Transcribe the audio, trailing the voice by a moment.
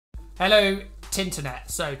Hello Tinternet.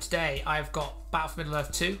 So today I've got Battlefield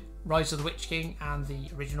Middle-earth 2, Rise of the Witch King and the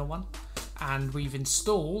original one, and we've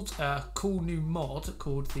installed a cool new mod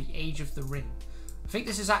called the Age of the Ring. I think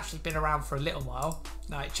this has actually been around for a little while.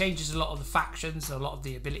 Now it changes a lot of the factions and a lot of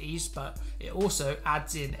the abilities, but it also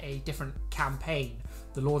adds in a different campaign,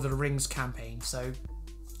 the Lord of the Rings campaign. So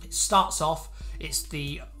it starts off, it's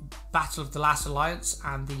the Battle of the Last Alliance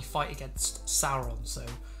and the fight against Sauron. So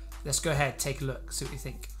let's go ahead, take a look, see what you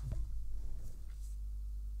think.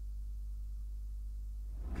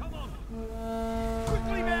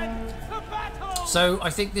 So I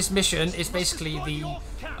think this mission is basically the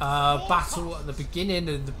battle at the beginning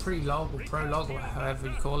and the prologue or prologue or however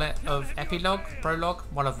you call it of epilogue, prologue,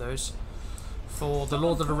 one of those, for the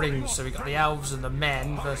Lord of the Rings. So we got the elves and the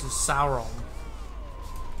men versus Sauron.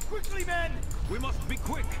 Quickly, men! We must be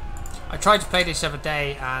quick. I tried to play this the other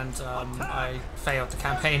day and I failed the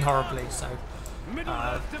campaign horribly, so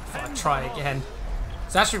I'll try again.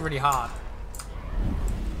 It's actually really hard.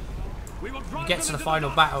 You get to the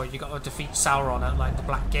final battle, you got to defeat Sauron at like the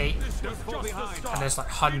Black Gate, and there's like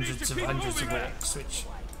hundreds of orcs, which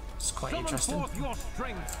is quite interesting. I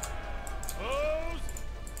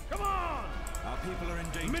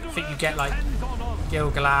think you get like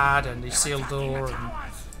Gil-galad and Isildur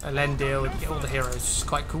and Elendil, and you get all the heroes, which is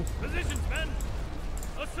quite cool. Positions, men!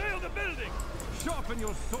 Assail the building! Sharpen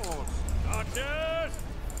your swords! Archers!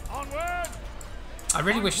 Onward! I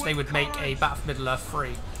really wish they would make a Battlefield Middle-earth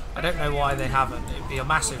 3. I don't know why they haven't. It would be a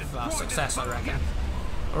massive success, I reckon.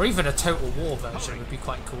 Or even a Total War version would be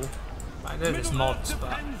quite cool. I know there's mods,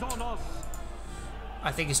 but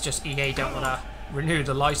I think it's just EA don't want to renew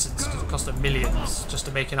the license because it costs them millions just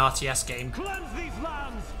to make an RTS game.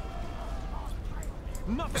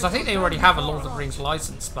 Because I think they already have a Lord of the Rings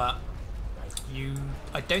license, but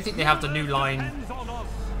I don't think they have the New Line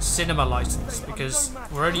cinema license, because the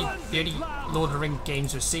only Lord of the Rings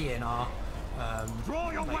games we're seeing are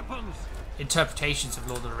like interpretations of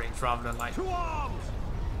Lord of the Rings rather than like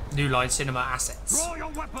New Line cinema assets. Draw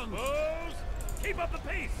your weapons! Keep up the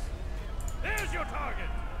pace! There's your target!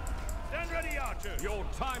 Stand ready, archers! Your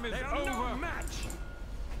time is over! No match!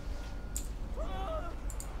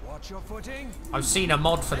 Watch your footing! I've seen a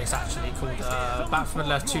mod for this actually called Battlefield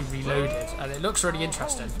Middle-earth 2 Reloaded, and it looks really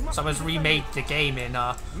interesting. Someone's remade the game in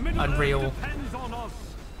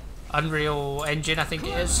Unreal Engine, I think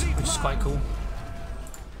it is, which is quite cool.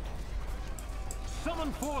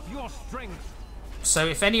 Summon forth your strength. So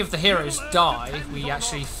if any of the heroes die, we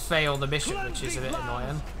actually fail the mission, which is a bit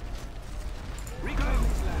annoying.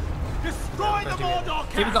 Destroy the I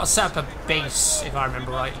think we've got to set up a base, if I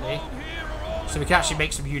remember rightly, so we can actually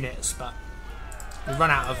make some units, but we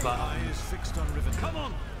run out of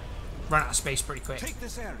space pretty quick.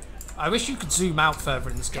 I wish you could zoom out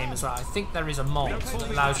further in this game as well. I think there is a mod that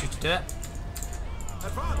allows you to do it.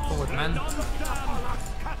 Forward, men.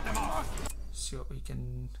 See what we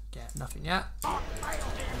can get. Nothing yet.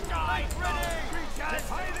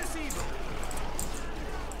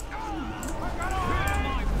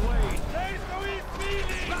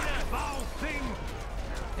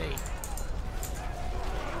 Hey.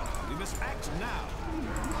 We must act now.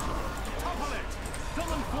 Topple it.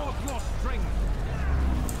 Summon forth your strength.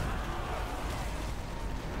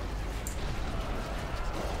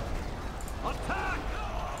 Attack!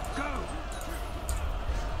 Go!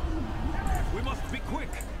 We must be quick.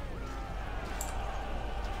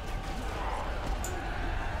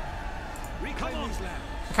 Reclaim these lands.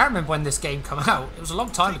 I can't remember when this game came out. It was a long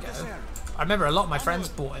time ago. I remember a lot of my friends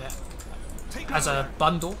bought it as a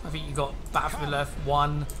bundle. I think you got Battlefield Middle-earth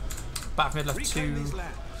 1, Battlefield Middle-earth 2,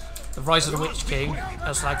 the Rise of the Witch King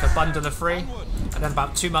as like a bundle of 3, and then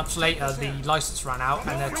about 2 months later the license ran out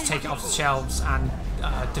and they had to take it off the shelves and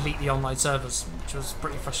delete the online servers, which was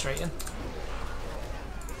pretty frustrating.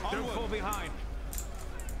 Don't fall behind.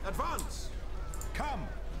 Advance. Come.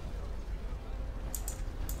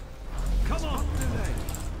 Come on.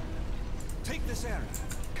 Take this area.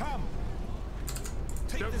 Come.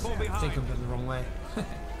 Don't fall behind. I think I'm going the wrong way.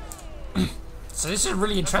 So this is a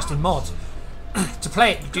really interesting mod. To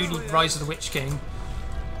play it, you do need Rise of the Witch King,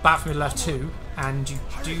 Battlefield Middle-earth 2, and you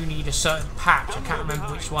do need a certain patch. I can't remember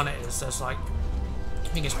which one it is. There's like, I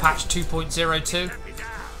think it's patch 2.02.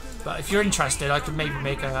 But if you're interested, I could maybe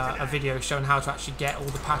make a video showing how to actually get all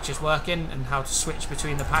the patches working and how to switch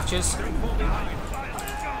between the patches.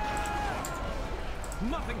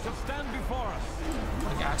 Nothing shall stand before us.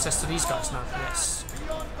 I get access to these guys now. Yes.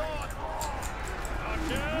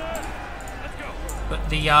 But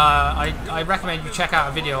the I recommend you check out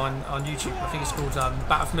a video on YouTube. I think it's called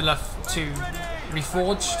Battlefield Middle-earth 2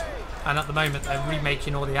 Reforged, and at the moment they're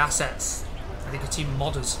remaking all the assets. I think a team of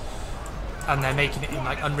modders and they're making it in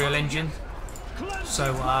like Unreal Engine.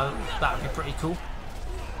 So that would be pretty cool.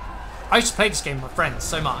 I used to play this game with my friends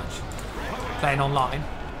so much, playing online,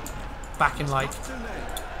 back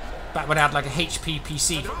when I had like a HP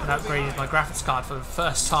PC and upgraded my graphics card for the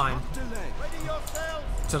first time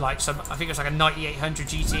to like some, I think it was like a 9800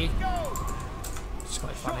 GT. It's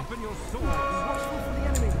quite funny.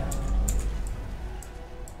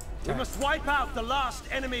 We must wipe out the last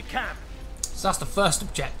enemy camp. So that's the first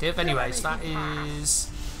objective. Anyways, that is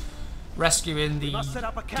rescuing the dude,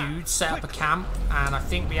 set up a camp, and I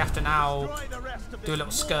think we have to now do a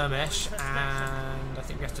little skirmish, and I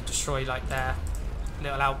think we have to destroy like their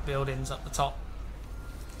little outbuildings up the top.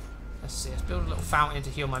 Let's see, let's build a little fountain to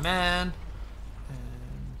heal my man.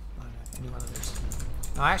 I don't know, any one of those.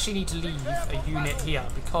 Now I actually need to leave a unit here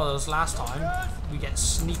because last time we get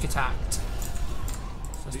sneak attacked.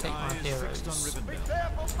 So let's take my heroes.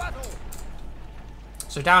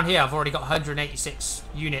 So down here I've already got 186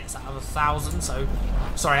 units out of 1,000, so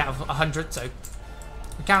sorry, out of 100, so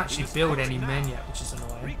we can't actually build any men yet, which is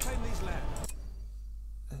annoying.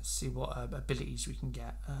 Let's see what abilities we can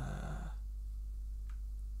get.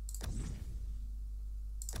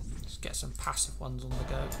 Let's get some passive ones on the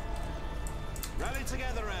go. Rally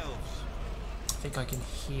together, elves. I think I can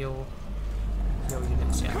heal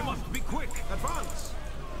units, yeah. We must be quick. Advance.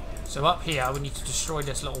 So up here we need to destroy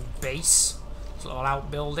this little base, this little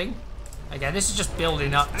outbuilding. Again, this is just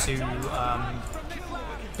building up to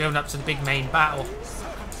the big main battle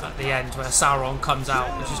at the end where Sauron comes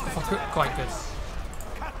out, which is quite good.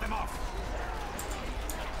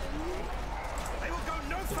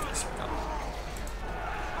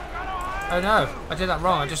 Oh no, I did that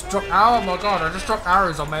wrong. I just dropped. Oh my god, I just dropped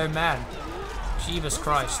arrows on my own man. Jesus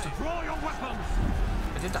Christ.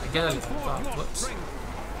 I did that again. Oh, whoops.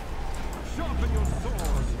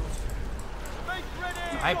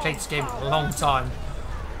 I played this game for a long time.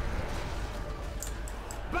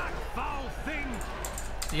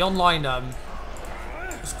 The online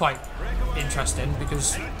was quite interesting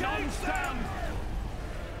because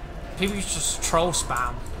people used to just troll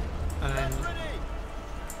spam and then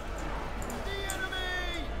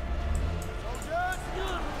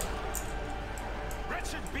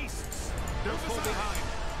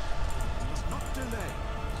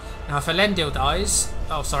now if Elendil dies,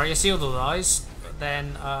 oh sorry, Isildur dies,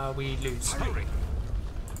 then we lose.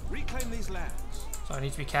 Reclaim these lands. So I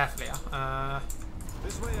need to be careful here.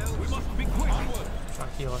 This way, elves. We must be quick. Onward. Try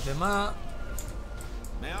to heal him up.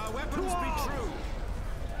 May our weapons be true.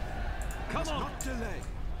 Come on. Not delay.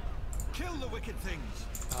 Kill the wicked things.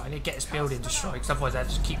 I need to get this building destroyed, because otherwise I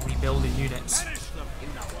just keep rebuilding units.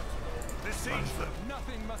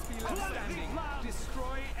 Nothing must be left standing.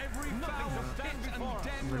 Destroy every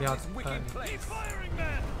Really hard to burn. Firing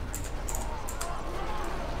men.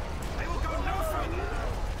 They will go no further.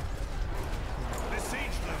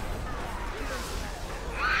 Besiege them.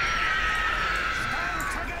 Stand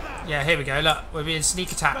together. Yeah, here we go. Look, we're being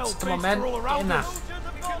sneak attacked. Come on, men, get in there.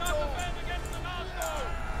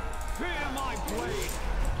 Fear my blade.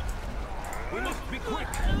 We must be quick.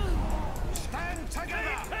 Stand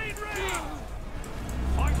together.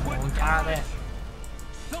 Come on, get out of there.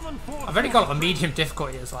 I've only got a medium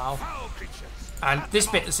difficulty as well, and this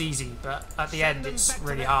bit is easy, but at the end it's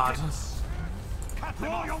really hard.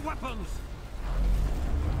 Draw your weapons.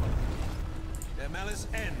 Their malice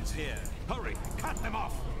ends here. Hurry, cut them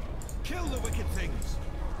off. Kill the wicked things.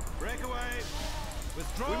 Break away.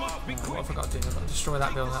 Withdraw. We must be What quick. have I got to do? I've got to destroy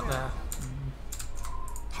that building up there.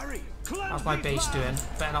 Hurry. How's my base doing?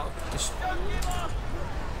 Better not just.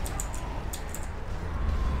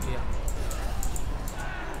 Yeah.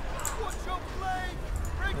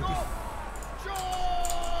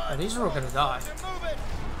 Oh, these are all going to die.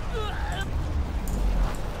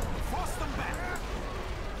 Force them back.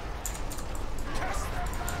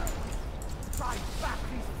 Drive back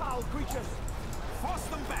these foul creatures. Force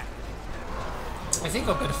them back. I think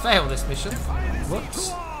I'm going to fail this mission.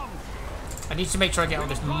 Whoops. I need to make sure I get all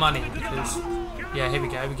this money because, yeah, here we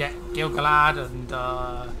go. We get Gil-galad and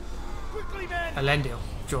Elendil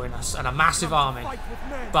join us and a massive army.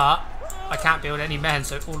 But I can't build any men,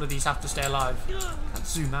 so all of these have to stay alive. Can't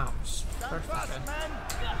zoom out. It's perfect.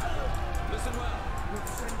 Listen well.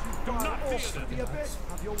 Do not fear them.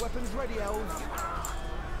 Have your weapons ready, elves.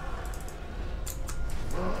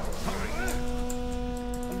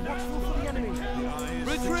 Watchful for the enemy.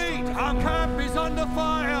 Retreat! Our camp is under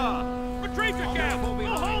fire! Retreat again! We'll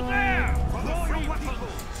hold there! Draw your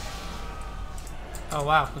weapons! Oh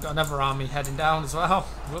wow, we've got another army heading down as well.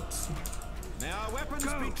 Whoops. May our weapons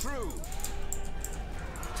be true.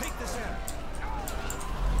 Take this air.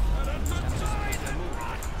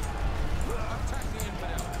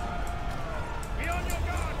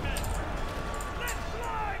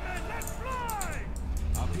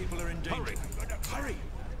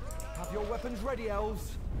 weapons ready,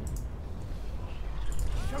 elves.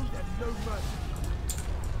 Show them no mercy.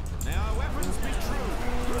 May our weapons be true.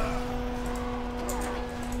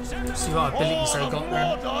 See what abilities they got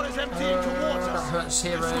then. Mordor is emptying towards That us. hurts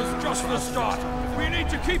heroes. This was just the start. We need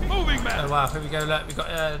to keep moving, men. Oh wow, here we go, look, we've got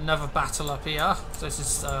another battle up here. So this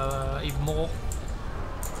is even more.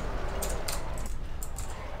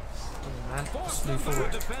 Oh man, let's move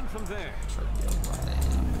forward. Defend from there.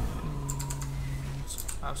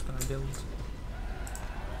 I was going to build.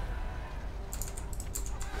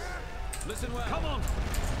 Listen well. Come on.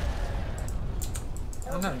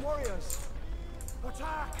 Oh no. Elven warriors,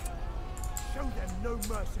 attack! Show them no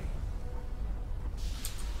mercy.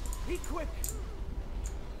 Be quick.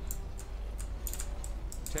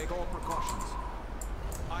 Take all precautions.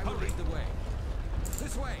 I will lead the way.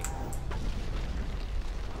 This way.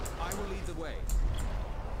 I will lead the way.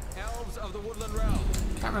 Elves of the woodland realm.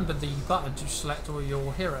 Can't remember the button to select all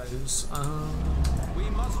your heroes. We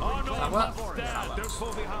must that work? Don't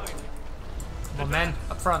fall behind. Come on men,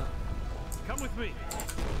 up front. Come with me.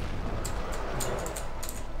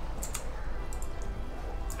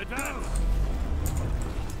 Advance.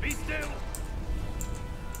 Be still.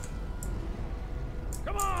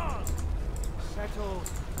 Come on. Settled.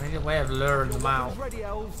 I need a way of luring them out. Weapons ready,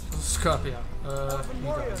 elves. Scorpio. You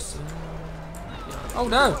guys. Oh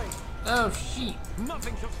no! Oh shit!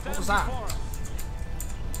 Nothing shall stand What was that? before us.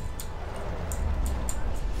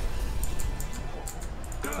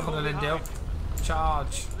 Come on, Lindale.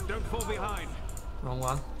 Charge. Don't fall behind. Wrong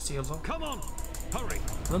one. Sealed up. Come on. Hurry.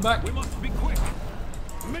 Run back. We must be quick.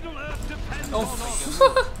 Middle Earth depends Oh, on us.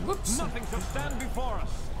 whoops. Nothing shall stand before us.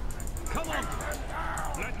 Come on.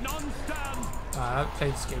 Let none stand. I haven't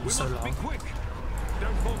played this game We so must long. be quick.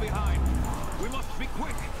 Don't fall behind. We must be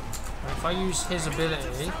quick. Right, if I use his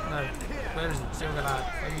ability, no, where is it? Still gonna.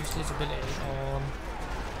 If I use his ability on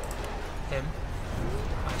him,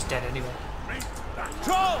 oh, he's dead anyway.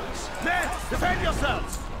 Trolls! Men, defend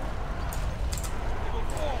yourselves! They will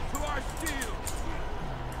fall to our steel.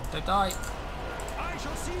 Don't die. I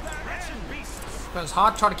shall see that wretched beasts. But it's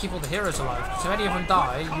hard trying to keep all the heroes alive. So if any of them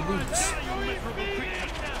die, you lose.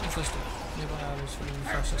 What's this do? Nearby items for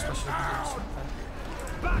refresh their special abilities.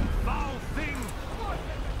 Back, foul thing.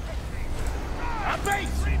 Our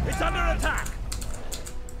base! It's under attack!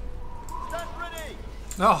 Stand ready.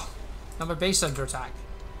 Oh, number base under attack.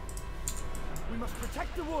 We must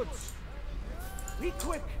protect the woods. Be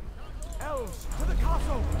quick. Elves, to the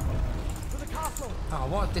castle. To the castle. Oh,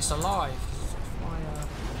 what a disalive.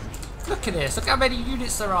 Look at this. Look how many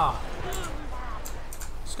units there are.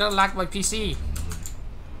 It's gonna lag my PC.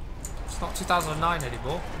 It's not 2009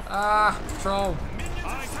 anymore. Ah, troll.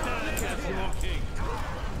 I stand as your king.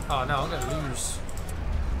 Oh no, I'm gonna lose.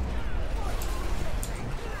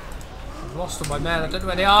 I've lost all my men. I don't know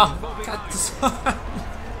where they are. Can't decide.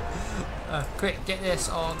 Quick, get this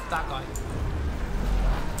on that guy.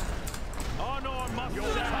 Honor must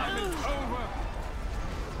stand. Is over.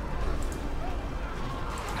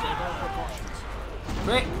 Take all precautions.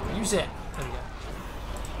 Quick, use it. There we go.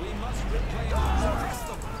 We must reclaim our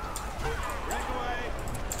system. Break away.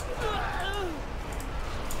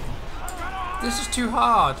 This is too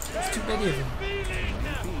hard. There's too many of them.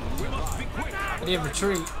 We must be quick. I need a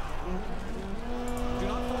retreat. Do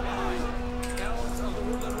not fall behind. Elves of the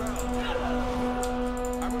woodland realm.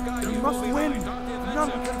 I will guide you. We must win. Start the None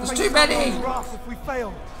offensive. can There's face too many. Sauron's wrath if we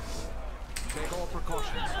fail. Take all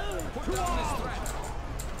precautions. Put down this threat.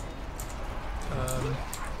 You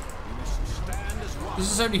must stand as one. This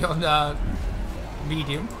is only on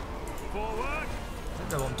medium. Forward. I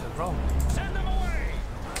don't know what I'm doing wrong. Send them away.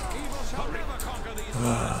 Evil shall never conquer these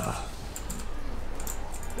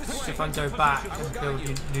See if I can go back and build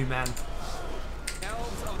new men.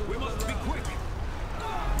 elves of the woodland realm. We must be quick.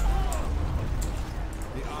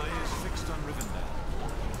 The eye is fixed on Rivendell.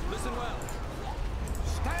 Listen well.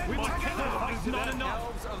 Stand We must back. kill them. It's not enough.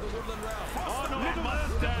 Elves of the woodland realm. Honor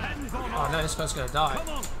must stand. Oh no, this guy's gonna die. Come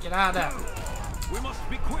on. Get out of there. We must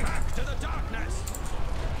be quick to the darkness.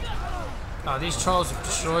 Oh, these trolls have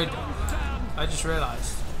destroyed them. I just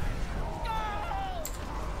realised.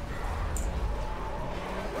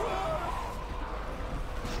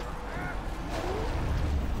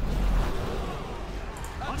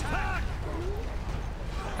 Attack!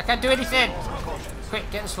 I can't do anything! Quick,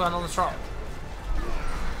 get this one on the trot.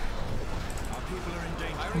 Our people are in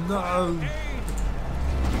danger. No!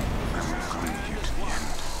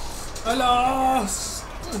 Alas!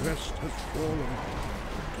 Rest has fallen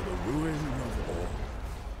to the ruin of all.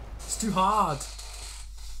 It's too hard.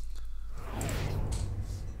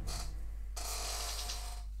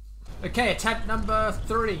 Okay, attempt number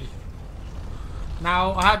 3.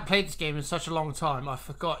 Now, I hadn't played this game in such a long time, I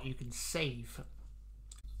forgot you can save.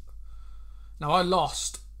 Now, I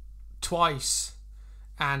lost twice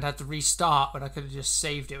and had to restart when I could have just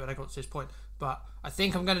saved it when I got to this point. But I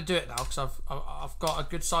think I'm going to do it now because I've got a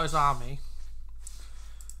good sized army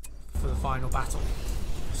for the final battle.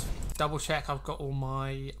 Just double check I've got all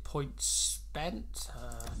my points spent.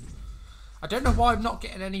 I don't know why I'm not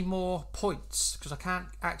getting any more points because I can't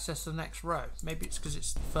access the next row. Maybe it's because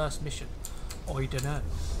it's the first mission. I don't know.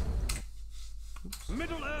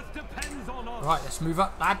 Middle Earth depends on us. Right, let's move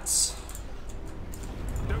up, lads.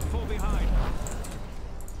 Don't fall behind.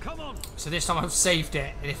 Come on. So this time I've saved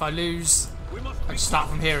it, and if I lose, We must I can start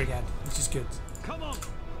from here again, which is good. Come on.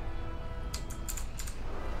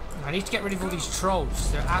 I need to get rid of all these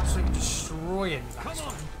trolls. They're absolutely destroying me. Come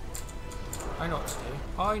on. I know what to do.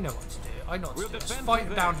 I know what to do. I know what to We'll do. Let's defend fight from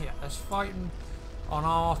them there. down here. Let's fight them on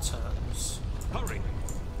our terms. Hurry.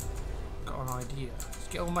 Got an idea. Let's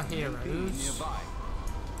get all my heroes. Nearby.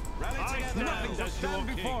 Rally I together, nothing elves. to stand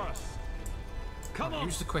before us. Come on.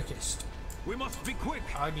 Who's the quickest? We must be quick.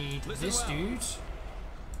 I need Listen this well. dude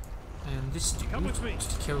and this dude Come with me.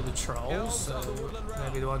 to kill the trolls. Elves So of the woodland they'll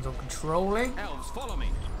realm. be the ones I'm controlling. Elves, follow me.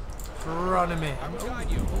 Run them in. I will guide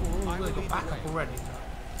you. Oh, I will they've got lead the backup way. already.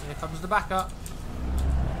 Here comes the backup.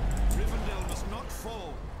 Rivendell must not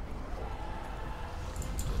fall.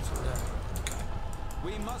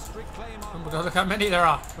 We must reclaim Oh our... my god, look how many there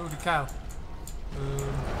are. Holy cow.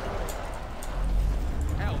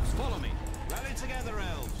 Elves, follow me. Rally together,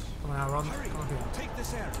 elves. Come on now, Ron. Hurry. Come on here. Take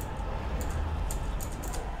this area.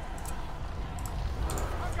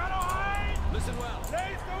 Listen well.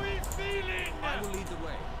 I will lead the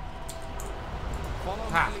way. Follow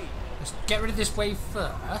Ha. my lead. Let's get rid of this wave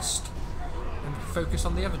first and focus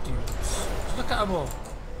on the other dudes. Just look at them all.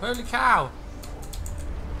 Holy cow.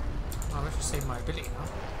 Oh, I have to save my ability now.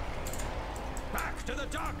 Back to the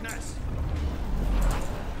darkness.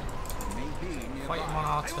 Maybe nearby. Fight them on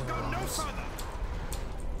our They will go no terms. further.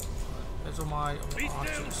 There's all my Be still.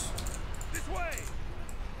 archers. This way.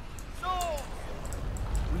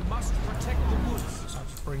 We must protect the woods. So I'll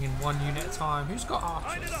just bring in one unit at a time. Who's got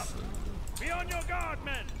Line it up. archers? Be on your guard,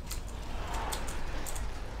 men.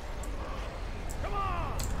 Come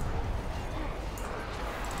on.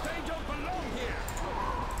 They don't belong here.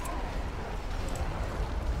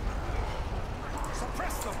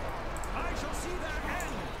 Suppress them. I shall see their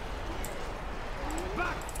end.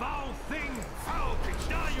 Back, foul thing. Foul creature.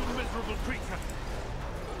 Die, you miserable creature.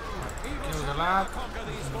 Kill the lad.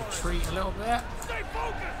 Retreat a little bit. Stay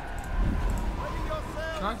focused.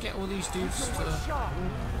 Can I get all these dudes to...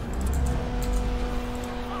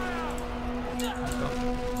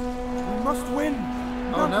 We must win.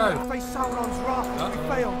 Oh, None no. will face Sauron's wrath if we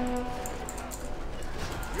fail.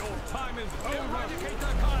 Your time is over. Eradicate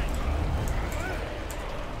their kind.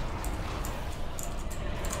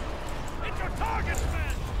 Hit your targets,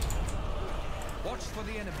 men. Watch for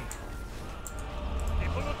the enemy.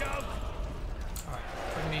 People look out. Alright,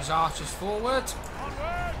 bring these archers forward.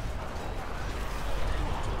 Onward.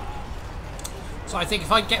 So I think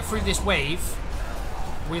if I get through this wave,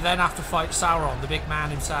 we then have to fight Sauron, the big man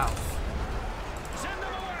himself. Send them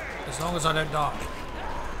away. As long as I don't die.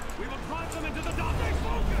 We will drive them into the dark. Stay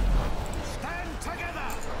focused. Stand together.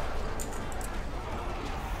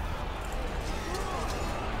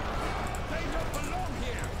 They don't belong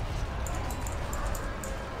here.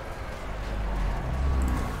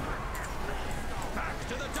 Back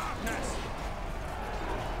to the darkness.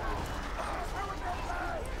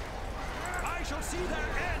 I shall see their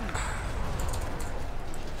end.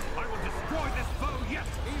 I will destroy this foe yet.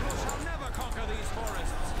 Evil shall never conquer these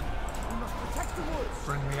forests. We must protect the woods.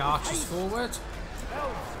 Bring the archers forward.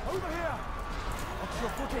 Elves, over here. Watch your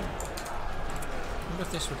footing. I wonder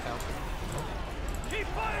if this would help. Keep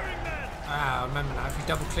firing, men. Ah, remember now, if you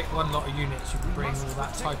double click one lot of units, you can bring all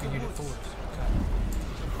that type of unit forward.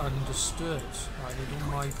 Okay. Understood. Right, I need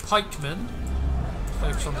all my pikemen.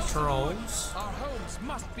 Focus on the trolls. Our homes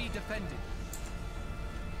must be defended.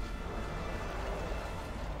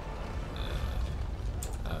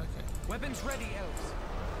 Okay. Weapons ready, elves.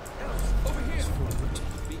 Elves, over here. Forward.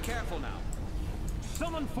 Be careful now.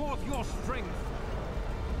 Summon forth your strength.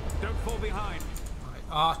 Don't fall behind. Right,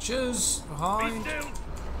 archers Be behind. still.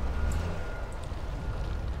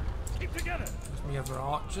 Keep together. There's me other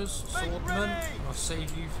archers, swordmen. I'll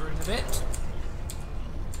save you for in a bit.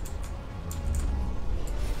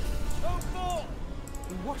 Don't fall.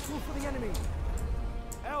 Be watchful for the enemy.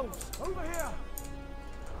 Elves, over here.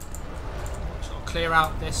 So I'll clear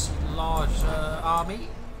out this large army.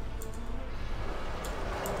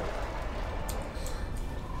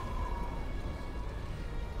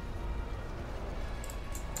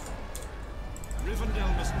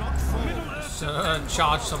 to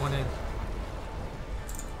charge someone in.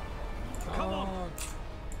 Come on.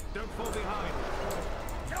 Don't fall behind.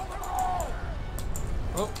 Kill them all!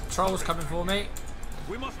 Oh, trolls coming for me.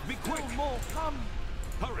 We must be quick. Still more come!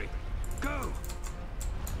 Hurry. Go.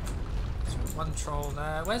 So one troll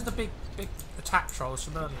there. Where's the big attack trolls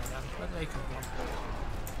from earlier then? Where do they come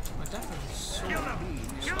from? I definitely saw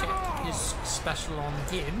get his special on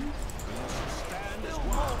him. Still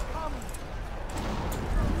more come!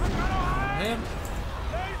 And him.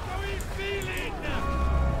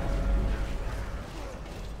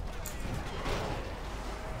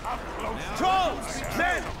 Trolls!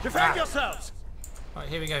 Men! Defend yourselves! Right,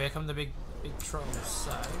 here we go. Here come the big trolls.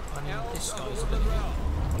 So I need this guy's ability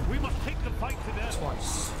We must take the fight to them.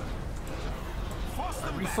 twice.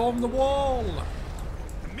 Reform the wall.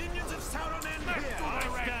 The minions of Sauron end here.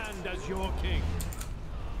 I stand as your king.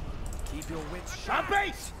 Keep your wits Our sharp.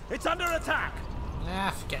 base! It's under attack! Nah,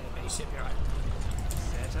 forget the base. You'll be right.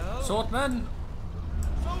 Settle. Swordman,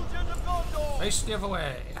 Soldiers of Gondor! face the other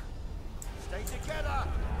way. Stay together!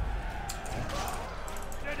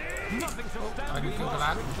 Nothing shall stand I can kill before the us.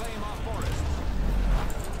 lad. Reclaim our forest.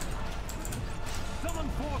 Summon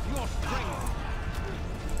forth your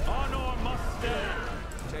strength. Honor must stand.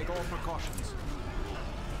 Take all precautions.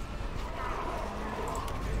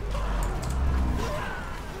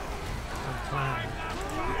 Good plan.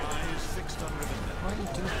 Eyes fixed on Rivendell. Why do you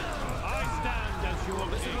do that? I stand as your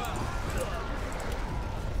king.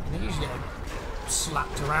 They usually get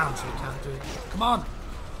slapped around so he can't do it. Come on!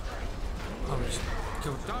 Oh, he's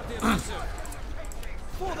killed. Start the offensive.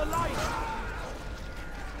 For the light!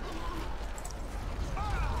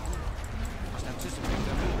 Must anticipate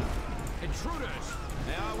their move. Intruders.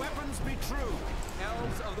 May our weapons be true.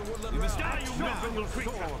 Elves of the woodland You must realm. die, you Sharpen your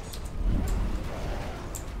miserable swords.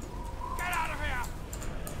 Get out of here!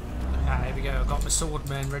 Ah, here we go. I've got my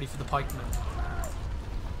swordmen ready for the pikemen. Oh,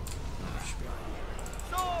 should be alright.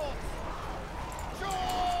 Swords!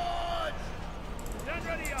 Charge! Stand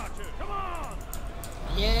ready, archer. Come on.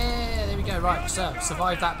 Yeah, there we go. Right, so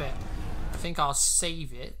survive that bit. I think I'll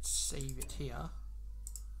save it. Save it here.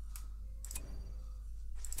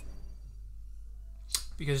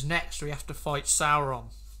 Because next we have to fight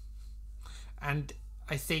Sauron. And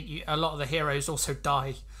I think a lot of the heroes also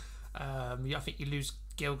die. I think you lose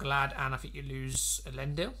Gil-galad and I think you lose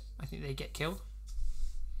Elendil. I think they get killed.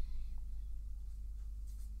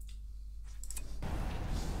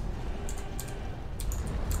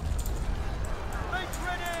 Make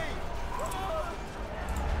ready!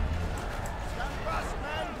 Stand fast,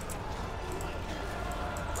 men!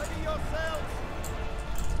 Ready yourselves!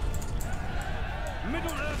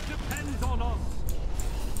 Middle Earth depends on us.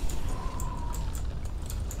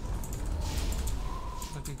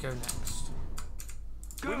 Where do we go next?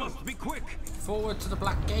 We must be quick. Forward to the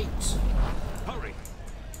Black Gate. Hurry.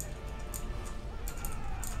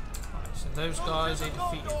 Right, so those guys, they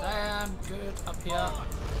defeated them. Good. Up here.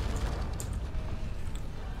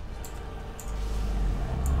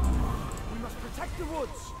 We must protect the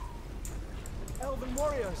woods! Elven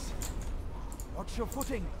warriors! Watch your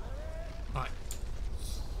footing! Right.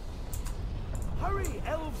 Hurry,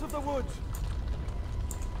 elves of the wood!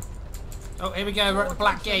 Oh, here we go. We're at the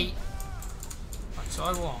Black Gate. Right, so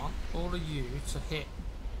I want all of you to hit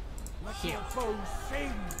here. Your foes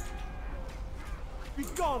sing! Be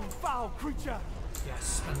gone, foul creature!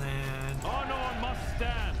 Yes, and then Honor must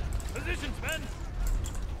stand. Positions, men.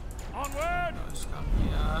 Onward. let's come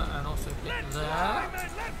here and also hit there. men,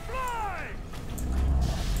 let's fly.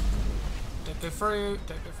 Don't go through.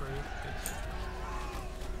 Don't go through.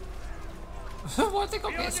 Good. Why'd they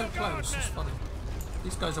got to get so close? It's funny.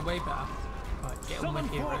 These guys are way better. Right, get on my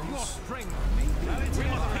Summon forth your heroes. strength. We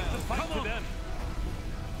must take the fight to them.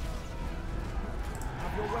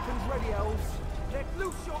 Have your weapons ready, elves! Let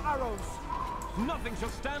loose your arrows! Nothing shall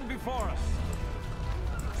stand before us.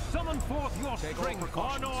 Summon forth your Take all strength.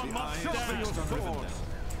 precautions. Honor The must eye is stand your fixed on swords.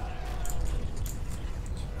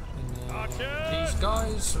 Rivendell. And Archers! these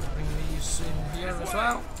guys, so bring these in here as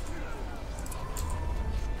well.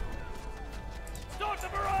 Start the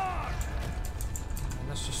barrage. And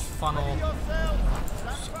let's just funnel Yourselves!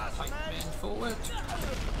 Stand some fast, men! pikemen forward.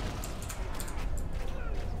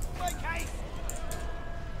 Make haste!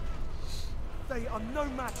 They are no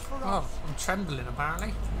match for us! Oh, I'm trembling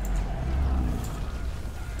apparently.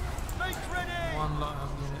 Make ready! One lot of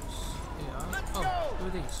units here. Let's Oh, go! who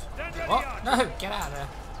are these? Stand ready, What? archers. No, get out of there.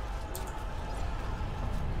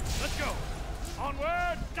 Let's go.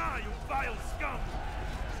 Onward. Die, you vile scum.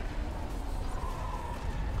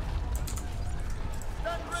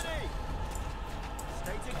 Stand ready!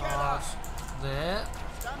 Stay together! Guards there.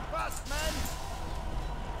 Stand fast, men!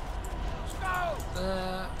 Be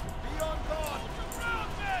on guard!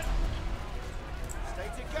 Stay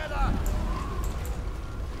together!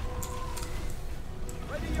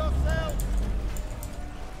 Ready yourself!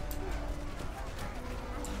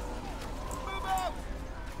 Move out!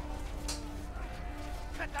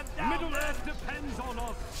 Cut them down! Middle Earth depends on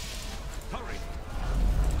us. Hurry.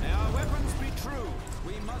 May our weapons be true.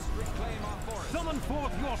 We must reclaim our forest. Summon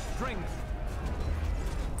forth your strength.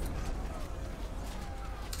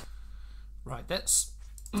 Right, let's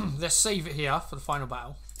let's save it here for the final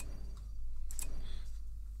battle.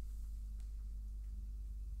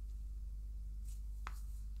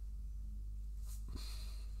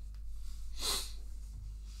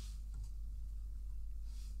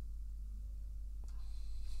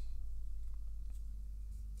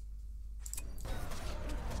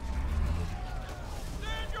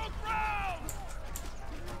 Stand your ground.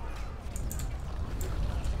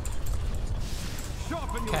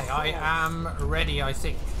 Sharpen your Okay, I sword. am ready, I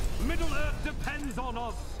think. Middle Earth depends on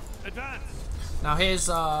us. Advance. Now here's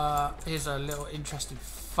a little interesting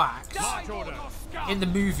fact. March order. In the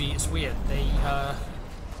movie, it's weird. They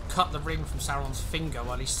cut the ring from Sauron's finger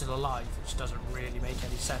while he's still alive, which doesn't really make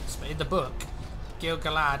any sense. But in the book,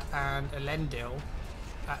 Gil-galad and Elendil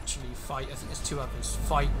actually fight. I think there's two others.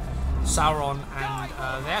 Fight Sauron, and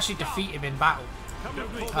they actually defeat him in battle,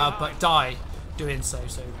 but die doing so.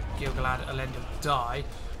 So Gil-galad and Elendil die,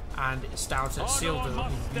 and it's down to Isildur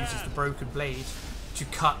who uses the broken blade to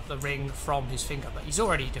cut the ring from his finger. But he's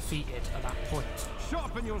already defeated at that point,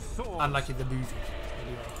 Sharpen your sword. unlike in the movie.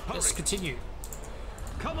 Anyway, let's continue.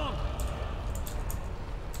 Come on.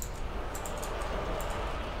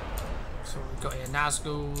 So we've got here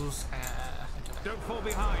Nazgul's. Don't fall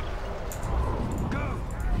behind. Go.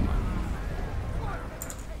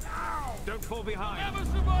 Don't fall behind. Never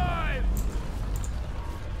survive.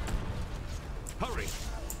 Hurry.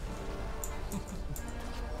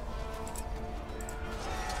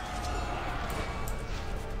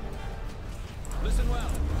 Listen well.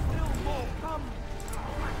 Still more come!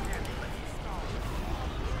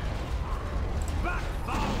 Back,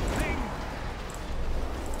 foul thing.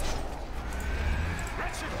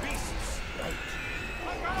 Wretched beasts!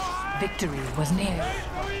 Victory was near,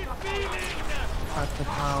 but the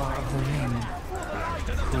power of the ring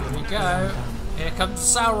Here we go. Here comes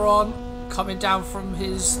Sauron coming down from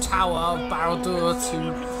his tower of Barad-dûr to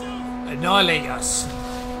annihilate us.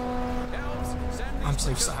 I'm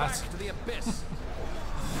so sad. To the abyss.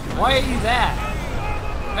 Why are you there?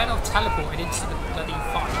 You better not teleported into the bloody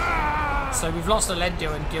fight. So we've lost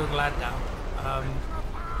Elendil and Gil-galad now.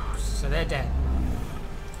 So they're dead.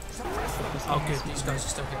 Oh good, these guys are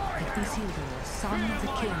still here. Isildur, son of the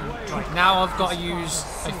king, Right, now I've got to use,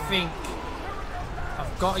 I think,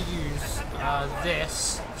 I've got to use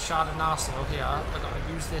this, Shard of Narsil here. I've got to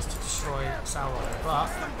use this to destroy Sauron, but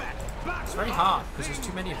it's very hard because there's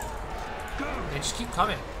too many of them. They just keep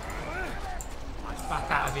coming. Let's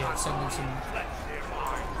back out of here and send in some...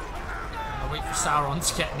 I'll wait for Sauron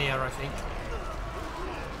to get near, I think.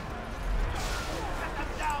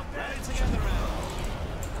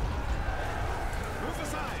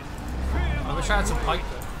 I wish I had some pipe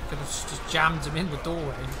that could have just jammed him in the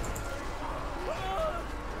doorway.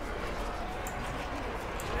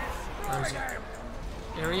 Where is he?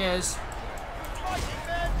 Here he is. They're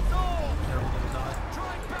all gonna die.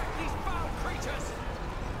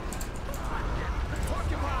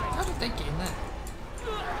 How did they get in there?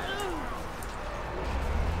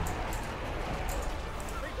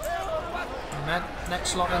 And then next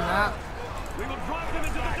slot in that. We will drive them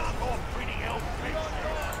into the dark. Breeding elf.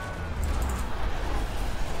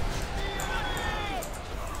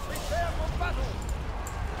 Prepare for battle!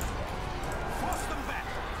 Force them back!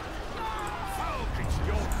 Foul creature.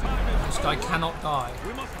 Your time is This guy cannot die.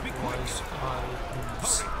 We must be quick. Otherwise I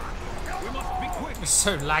lose. We must be quick. It's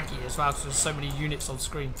so laggy as well because there's so many units on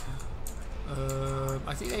screen.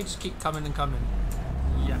 I think they just keep coming and coming.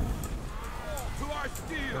 Yeah. To our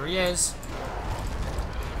steel. There he is.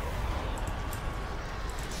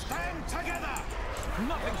 Stand together.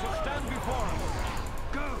 Nothing shall stand before us.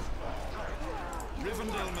 Go.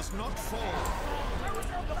 Rivendell must not fall.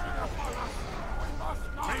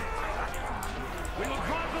 We will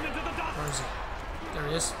drive them into the dark. Where is he? There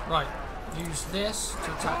he is. Right. Use this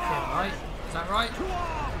to attack him, right? Is that right? To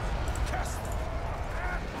arms.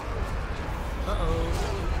 Uh-oh.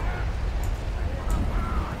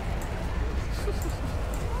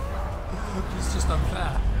 It's just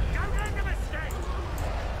unfair. Don't make a mistake.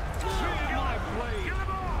 Feel my blade.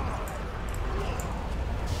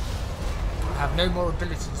 I have no more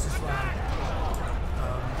abilities this round.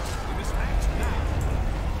 We must act now.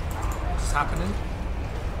 What's happening?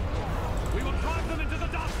 We We will drive them into the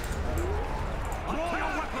dust. Draw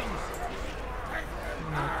your weapons.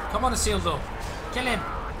 Come on, Isildur. Kill him. I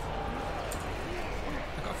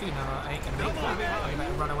got a feeling I ain't gonna make that. I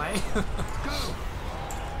better run away. Go.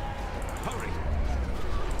 Hurry.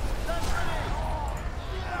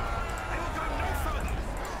 They will go no further.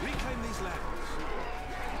 Reclaim these lands.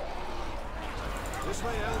 This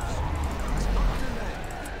way, elves. Not delay.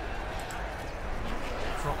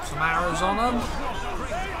 Drop some arrows on them.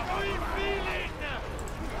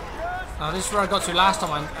 Now this is where I got to last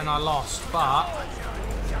time and I lost, but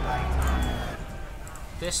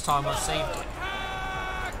this time I saved it.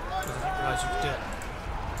 Because I didn't realise you could do it.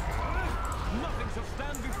 Nothing shall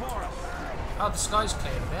stand before us. Oh, the sky's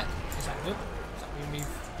cleared a bit. Is that good? Does that mean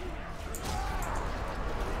we've...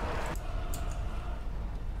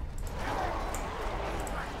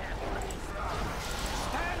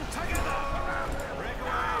 Stand together. Break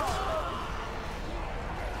away.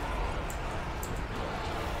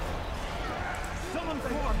 Summon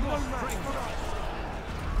forth your strength.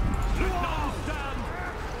 Let none stand.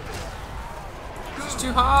 It's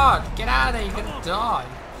too hard! Get out of there, you're gonna die!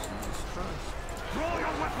 Jesus Christ. Draw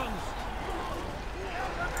your weapons.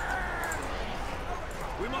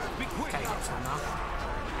 We must be quick. Okay, that's on now.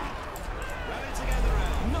 Rally together,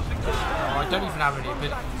 elves. Nothing shall stand. Oh, I don't even have any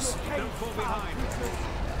abilities. Don't fall behind.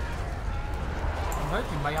 I'm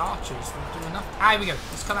hoping my archers will do enough. Ah, here we go.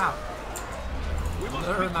 Let's come out. We must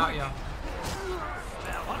Lure be him out, quick. yeah.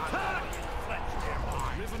 Attack.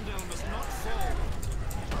 Rivendell must not fall.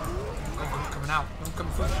 I'm coming out. I'm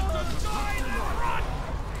coming through.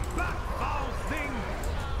 Back, foul thing.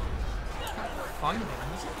 Find him.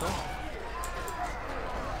 Where's it gone?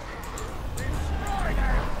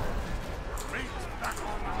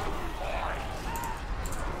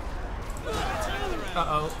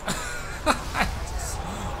 Uh-oh.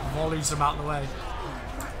 Volleys him out of the way.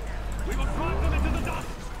 We will drive them into the dust.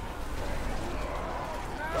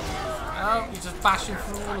 Oh, he's just bashing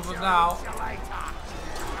through all of them now.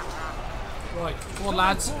 Right, come on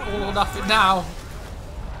lads, all or nothing now.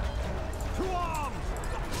 To arms.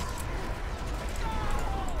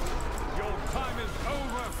 Your time is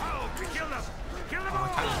over. Help! Kill them. Kill them Oh, I all.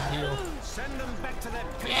 can't even heal. Send them back to their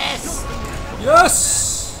pit. Yes!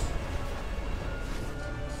 Yes!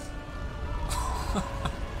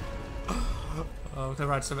 Oh, I've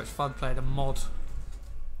never had so much fun playing a mod.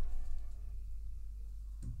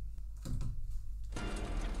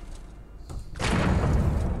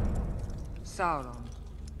 Sauron,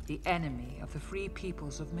 the enemy of the free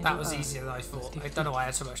peoples of Middle That was Earth, easier than I was thought. I defeated. don't know why I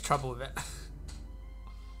had so much trouble with it.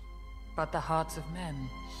 But the hearts of men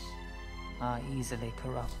are easily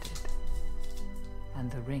corrupted,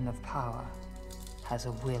 and the Ring of Power has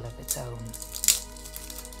a will of its own.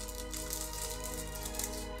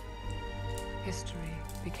 History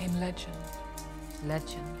became legend,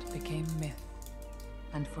 legend became myth,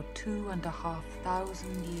 and for 2,500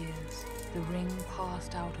 years the ring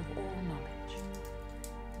passed out of all knowledge.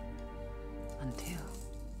 Until,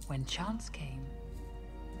 when chance came,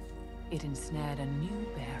 it ensnared a new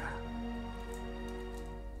bearer.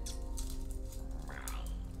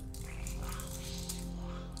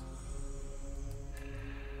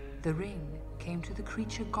 The ring came to the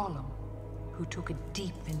creature Gollum, who took it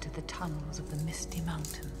deep into the tunnels of the misty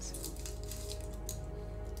mountains.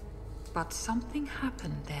 But something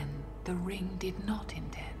happened then the ring did not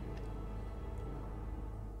intend.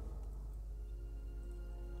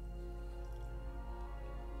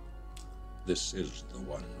 This is the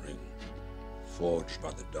One Ring, forged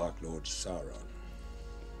by the Dark Lord Sauron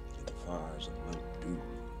in the fires of Mount Doom,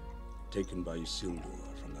 taken by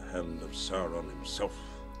Isildur from the hand of Sauron himself.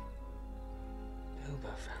 Bilbo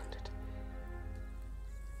found it.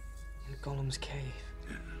 In Gollum's cave.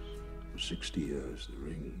 Yes. For 60 years, the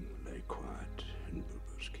ring lay quiet in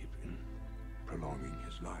Bilbo's keeping, prolonging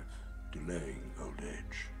his life, delaying old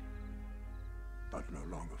age. But no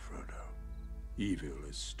longer Frodo. Evil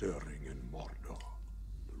is stirring in Mordor.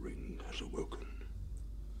 The ring has awoken.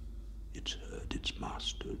 It's heard its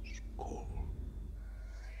master's call.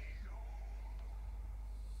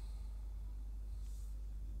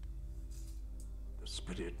 The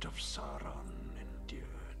spirit of Sauron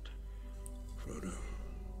endured. Frodo,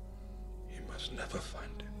 he must never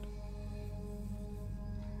find it.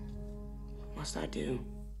 What must I do?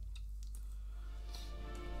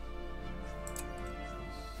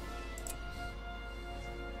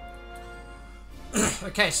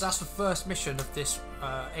 Okay, so that's the first mission of this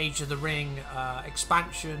Age of the Ring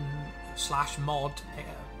expansion / mod,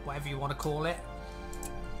 whatever you want to call it.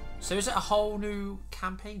 So is it a whole new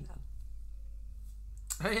campaign then?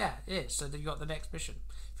 Oh yeah, it is. So then you got the next mission.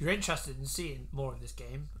 If you're interested in seeing more of this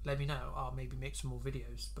game, let me know. I'll maybe make some more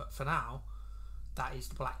videos. But for now, that is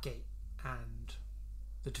the Black Gate and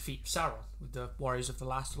the defeat of Sauron with the Warriors of the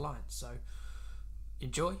Last Alliance. So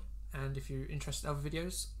enjoy, and if you're interested in other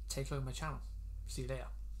videos, take a look at my channel. See you later.